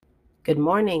Good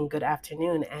morning, good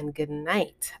afternoon, and good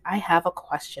night. I have a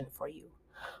question for you.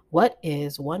 What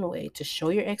is one way to show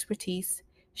your expertise,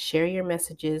 share your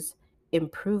messages,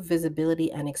 improve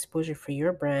visibility and exposure for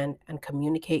your brand, and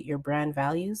communicate your brand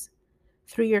values?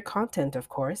 Through your content, of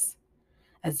course.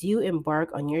 As you embark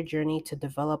on your journey to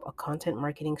develop a content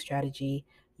marketing strategy,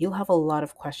 you'll have a lot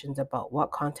of questions about what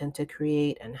content to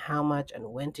create and how much and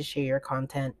when to share your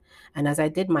content. And as I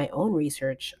did my own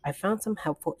research, I found some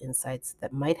helpful insights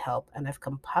that might help, and I've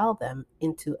compiled them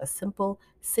into a simple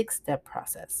 6 step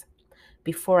process.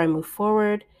 Before I move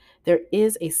forward, there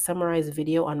is a summarized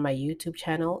video on my YouTube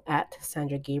channel at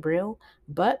Sandra Gabriel,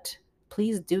 but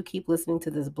please do keep listening to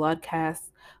this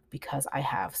broadcast because I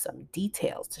have some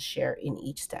details to share in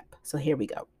each step. So here we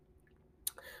go.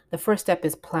 The first step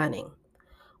is planning.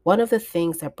 One of the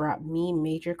things that brought me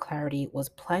major clarity was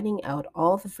planning out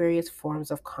all the various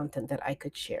forms of content that I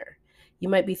could share. You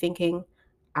might be thinking,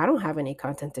 I don't have any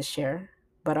content to share,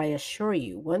 but I assure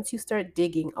you, once you start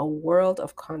digging, a world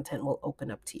of content will open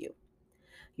up to you.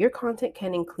 Your content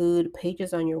can include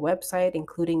pages on your website,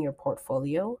 including your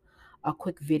portfolio, a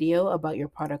quick video about your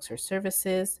products or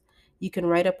services. You can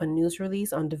write up a news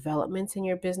release on developments in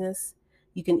your business.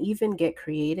 You can even get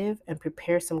creative and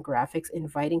prepare some graphics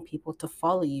inviting people to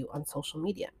follow you on social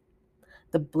media.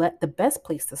 The best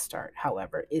place to start,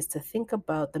 however, is to think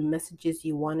about the messages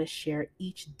you want to share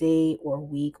each day or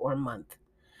week or month.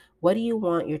 What do you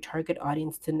want your target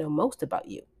audience to know most about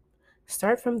you?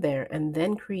 Start from there and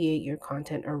then create your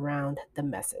content around the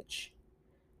message.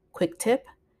 Quick tip: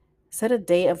 set a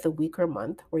day of the week or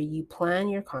month where you plan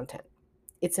your content.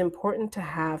 It's important to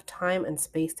have time and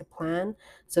space to plan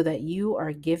so that you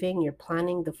are giving your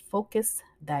planning the focus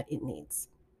that it needs.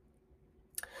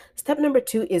 Step number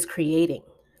two is creating.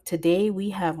 Today, we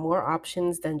have more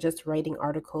options than just writing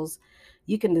articles.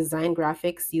 You can design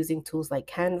graphics using tools like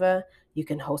Canva. You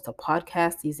can host a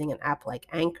podcast using an app like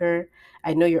Anchor.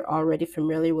 I know you're already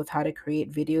familiar with how to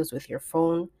create videos with your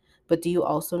phone, but do you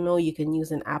also know you can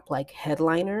use an app like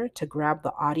Headliner to grab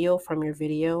the audio from your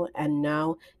video, and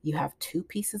now you have two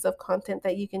pieces of content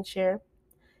that you can share?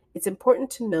 It's important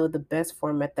to know the best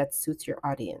format that suits your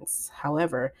audience.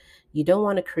 However, you don't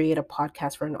want to create a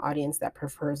podcast for an audience that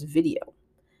prefers video.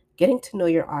 Getting to know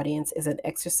your audience is an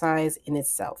exercise in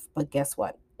itself, but guess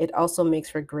what? It also makes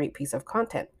for a great piece of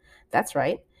content. That's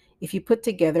right. If you put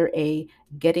together a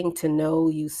getting to know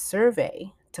you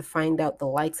survey to find out the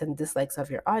likes and dislikes of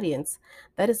your audience,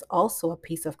 that is also a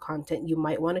piece of content you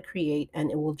might want to create, and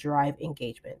it will drive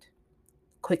engagement.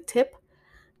 Quick tip: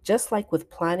 just like with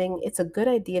planning, it's a good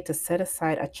idea to set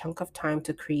aside a chunk of time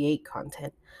to create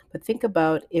content, but think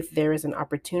about if there is an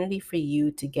opportunity for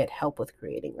you to get help with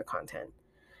creating the content.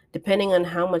 Depending on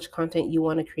how much content you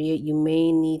want to create, you may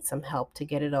need some help to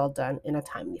get it all done in a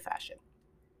timely fashion.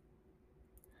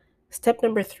 Step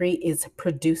number three is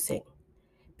producing.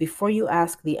 Before you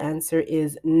ask, the answer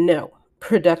is no.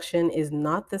 Production is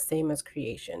not the same as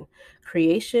creation.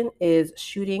 Creation is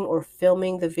shooting or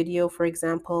filming the video, for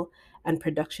example, and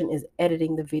production is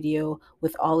editing the video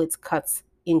with all its cuts,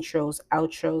 intros,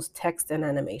 outros, text, and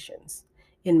animations.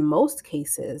 In most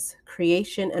cases,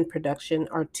 creation and production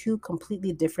are two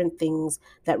completely different things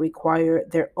that require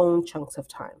their own chunks of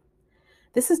time.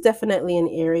 This is definitely an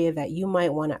area that you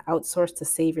might want to outsource to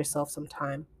save yourself some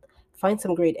time. Find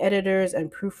some great editors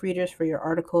and proofreaders for your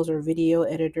articles or video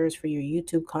editors for your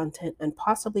YouTube content, and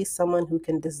possibly someone who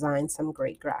can design some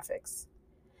great graphics.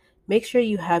 Make sure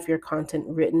you have your content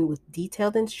written with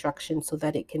detailed instructions so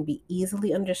that it can be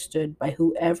easily understood by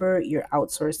whoever you're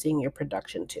outsourcing your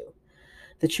production to.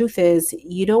 The truth is,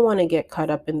 you don't want to get caught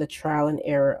up in the trial and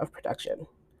error of production.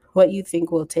 What you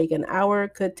think will take an hour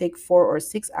could take 4 or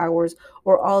 6 hours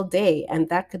or all day, and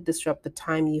that could disrupt the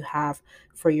time you have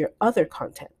for your other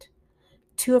content.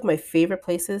 Two of my favorite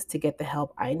places to get the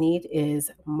help I need is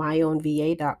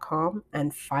myownva.com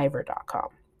and fiverr.com.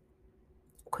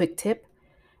 Quick tip: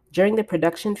 during the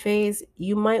production phase,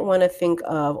 you might want to think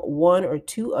of one or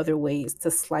two other ways to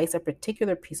slice a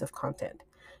particular piece of content.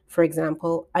 For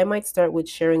example, I might start with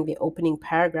sharing the opening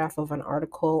paragraph of an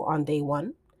article on day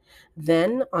one.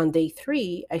 Then on day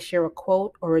three, I share a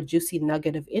quote or a juicy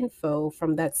nugget of info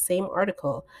from that same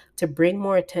article to bring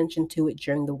more attention to it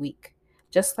during the week.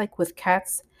 Just like with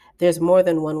cats, there's more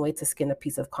than one way to skin a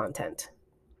piece of content.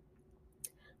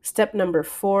 Step number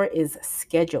four is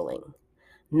scheduling.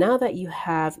 Now that you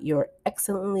have your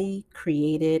excellently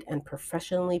created and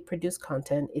professionally produced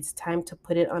content, it's time to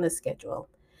put it on a schedule.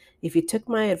 If you took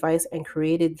my advice and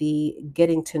created the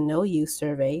Getting to Know You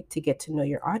survey to get to know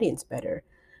your audience better,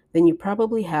 then you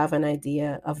probably have an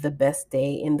idea of the best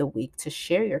day in the week to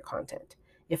share your content.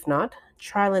 If not,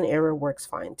 trial and error works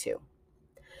fine too.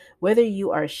 Whether you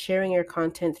are sharing your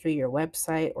content through your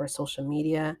website or social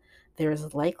media, there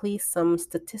is likely some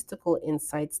statistical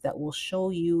insights that will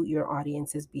show you your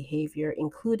audience's behavior,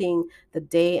 including the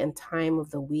day and time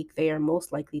of the week they are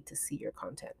most likely to see your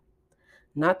content.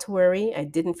 Not to worry, I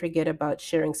didn't forget about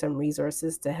sharing some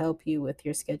resources to help you with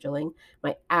your scheduling.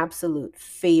 My absolute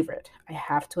favorite, I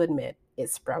have to admit,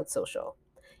 is Sprout Social.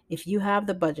 If you have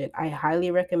the budget, I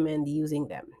highly recommend using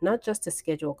them, not just to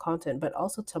schedule content, but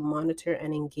also to monitor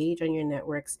and engage on your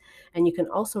networks. And you can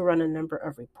also run a number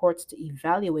of reports to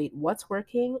evaluate what's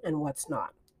working and what's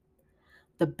not.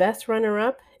 The best runner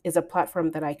up is a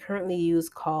platform that I currently use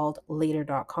called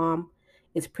later.com.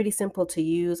 It's pretty simple to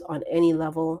use on any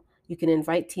level. You can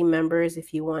invite team members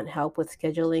if you want help with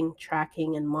scheduling,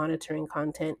 tracking, and monitoring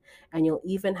content, and you'll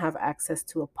even have access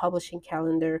to a publishing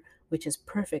calendar, which is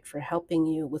perfect for helping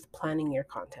you with planning your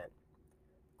content.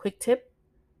 Quick tip: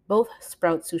 both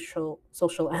Sprout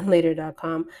Social and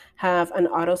Later.com have an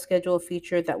auto schedule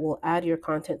feature that will add your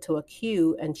content to a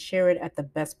queue and share it at the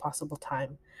best possible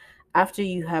time. After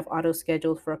you have auto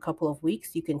scheduled for a couple of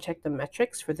weeks, you can check the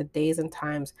metrics for the days and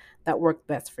times that work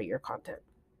best for your content.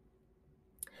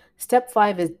 Step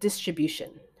 5 is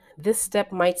distribution. This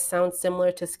step might sound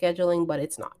similar to scheduling, but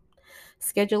it's not.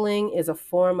 Scheduling is a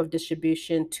form of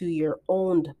distribution to your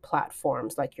owned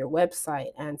platforms like your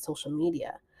website and social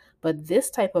media. But this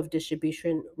type of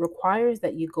distribution requires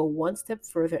that you go one step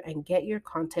further and get your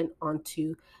content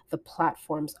onto the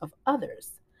platforms of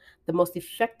others. The most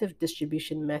effective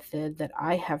distribution method that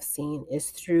I have seen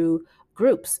is through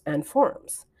groups and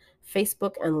forums.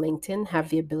 Facebook and LinkedIn have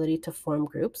the ability to form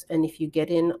groups, and if you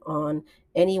get in on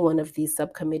any one of these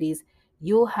subcommittees,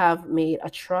 you'll have made a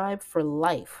tribe for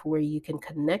life where you can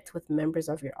connect with members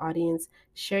of your audience,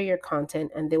 share your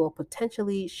content, and they will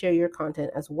potentially share your content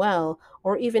as well,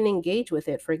 or even engage with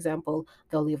it. For example,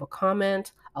 they'll leave a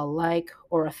comment, a like,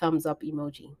 or a thumbs up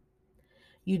emoji.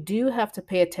 You do have to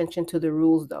pay attention to the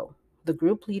rules though. The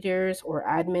group leaders or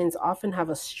admins often have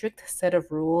a strict set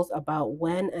of rules about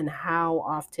when and how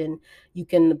often you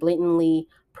can blatantly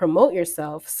promote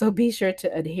yourself, so be sure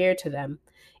to adhere to them.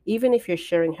 Even if you're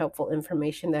sharing helpful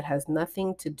information that has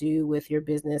nothing to do with your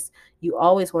business, you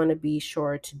always want to be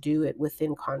sure to do it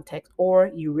within context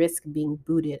or you risk being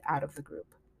booted out of the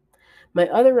group. My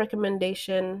other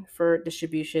recommendation for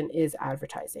distribution is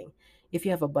advertising. If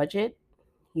you have a budget,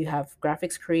 you have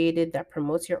graphics created that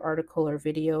promotes your article or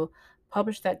video,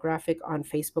 publish that graphic on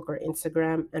Facebook or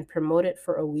Instagram and promote it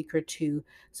for a week or two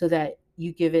so that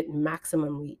you give it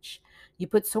maximum reach. You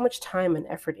put so much time and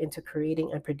effort into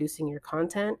creating and producing your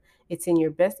content, it's in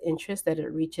your best interest that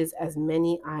it reaches as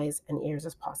many eyes and ears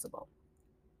as possible.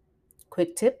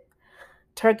 Quick tip: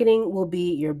 targeting will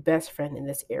be your best friend in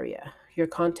this area. Your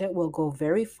content will go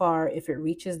very far if it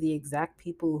reaches the exact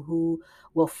people who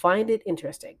will find it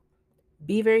interesting.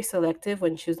 Be very selective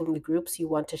when choosing the groups you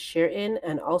want to share in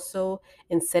and also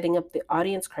in setting up the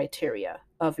audience criteria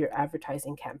of your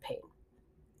advertising campaign.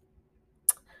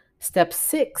 Step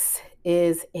 6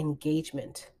 is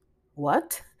engagement.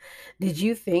 What? Did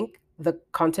you think the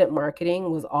content marketing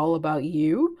was all about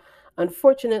you?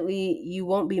 Unfortunately, you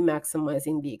won't be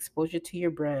maximizing the exposure to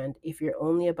your brand if you're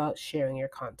only about sharing your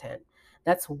content.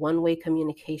 That's one way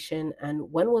communication,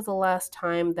 and when was the last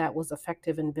time that was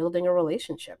effective in building a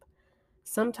relationship?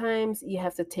 Sometimes you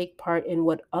have to take part in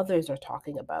what others are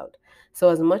talking about. So,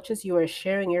 as much as you are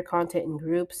sharing your content in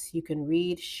groups, you can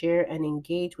read, share, and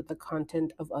engage with the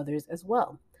content of others as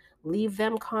well. Leave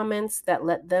them comments that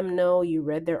let them know you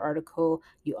read their article,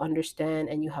 you understand,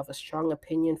 and you have a strong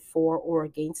opinion for or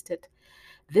against it.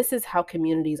 This is how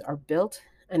communities are built,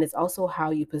 and it's also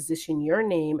how you position your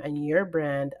name and your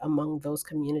brand among those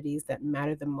communities that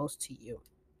matter the most to you.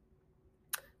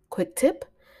 Quick tip: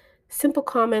 simple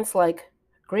comments like,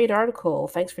 great article,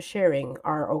 thanks for sharing,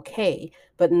 are okay,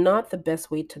 but not the best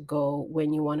way to go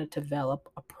when you want to develop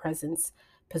a presence,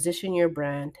 position your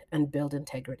brand, and build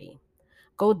integrity.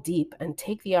 Go deep and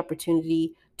take the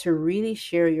opportunity to really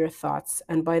share your thoughts.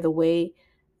 And by the way,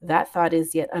 that thought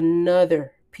is yet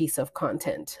another piece of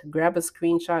content. Grab a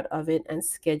screenshot of it and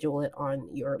schedule it on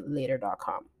your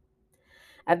later.com.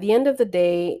 At the end of the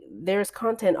day, there's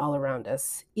content all around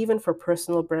us. Even for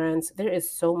personal brands, there is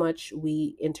so much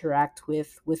we interact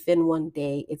with within one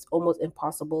day. It's almost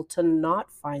impossible to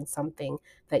not find something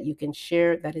that you can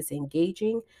share that is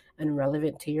engaging and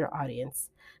relevant to your audience.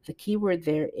 The key word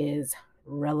there is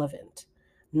relevant.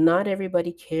 Not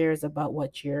everybody cares about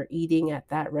what you're eating at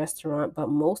that restaurant, but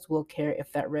most will care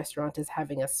if that restaurant is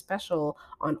having a special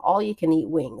on all you can eat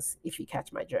wings, if you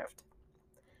catch my drift.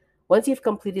 Once you've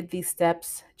completed these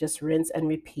steps, just rinse and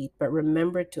repeat, but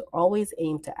remember to always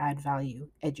aim to add value,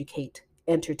 educate,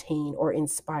 entertain, or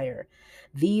inspire.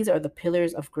 These are the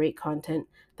pillars of great content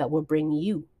that will bring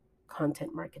you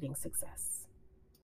content marketing success.